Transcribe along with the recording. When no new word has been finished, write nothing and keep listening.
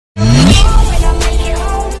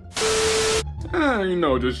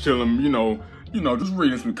know, just chilling, just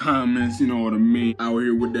reading some comments, you know what I mean? Out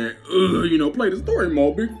here with that, play the story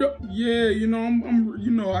mode, big fella. Yeah,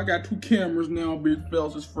 I got 2 cameras now, big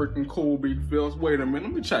fellas. It's freaking cool, big fellas. Wait a minute,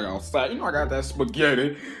 let me check outside. I got that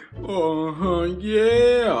spaghetti. What's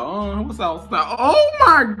outside? Oh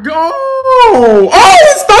my God! Oh,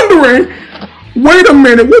 it's thundering! Wait a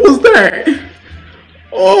minute, what was that?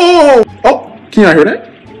 Oh, can y'all hear that?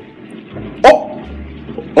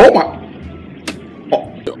 Oh my.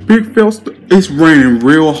 Big fellas, it's raining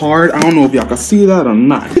real hard. I don't know if y'all can see that or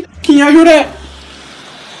not. Can y'all hear that?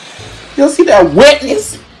 Y'all see that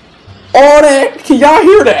wetness? All that? Can y'all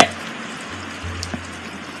hear that?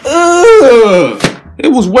 Ugh. It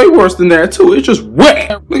was way worse than that too. It's just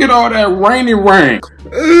wet. Look at all that rainy rain.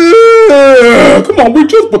 Ugh. Come on, we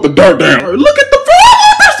just put the dirt down. Look at the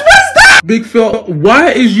floor. What's that? Big fella,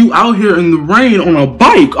 why is you out here in the rain on a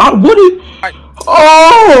bike? Oh.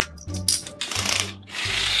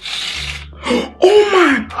 Oh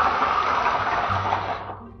my!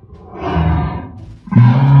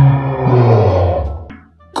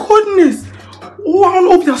 Goodness! Oh, I don't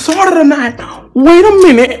know if y'all saw it or not. Wait a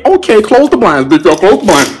minute. Okay, close the blinds, big fella. Close the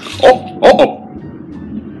blinds.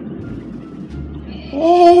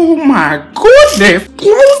 Oh my goodness!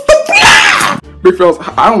 Close the blinds! Big fellas,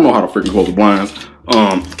 I don't know how to freaking close the blinds.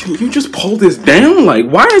 Can you just pull this down? Like,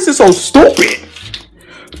 why is it so stupid?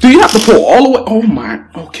 Do you have to pull all the way? Oh my.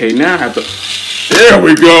 Okay, now I have to. There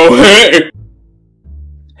we go.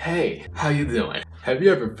 Hey, how you doing? Have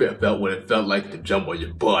you ever felt what it felt like to jump on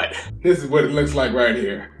your butt? This is what it looks like right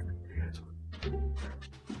here.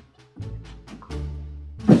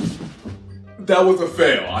 That was a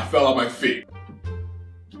fail. I fell on my feet.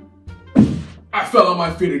 I fell on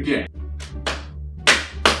my feet again.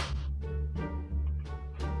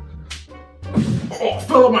 Oh, I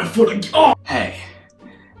fell on my foot again. Oh. Hey.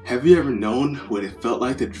 Have you ever known what it felt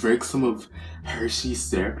like to drink some of Hershey's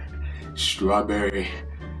syrup? Strawberry.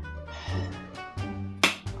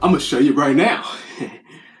 I'm gonna show you right now.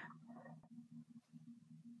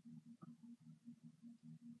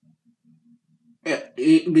 This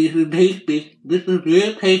is tasty. This is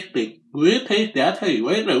real tasty. Real tasty. I'll tell you.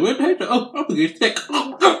 Wait a minute. Real tasty. Oh, I'm gonna get sick.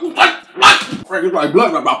 Freaking my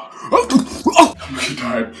blood right now.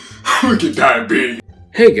 I'm gonna get diabetes.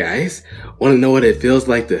 Hey guys, wanna know what it feels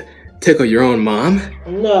like to tickle your own mom?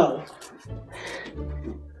 No.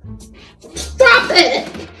 Stop it!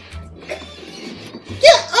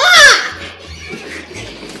 Get up!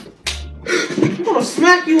 I'm gonna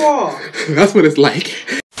smack you off. That's what it's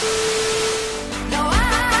like.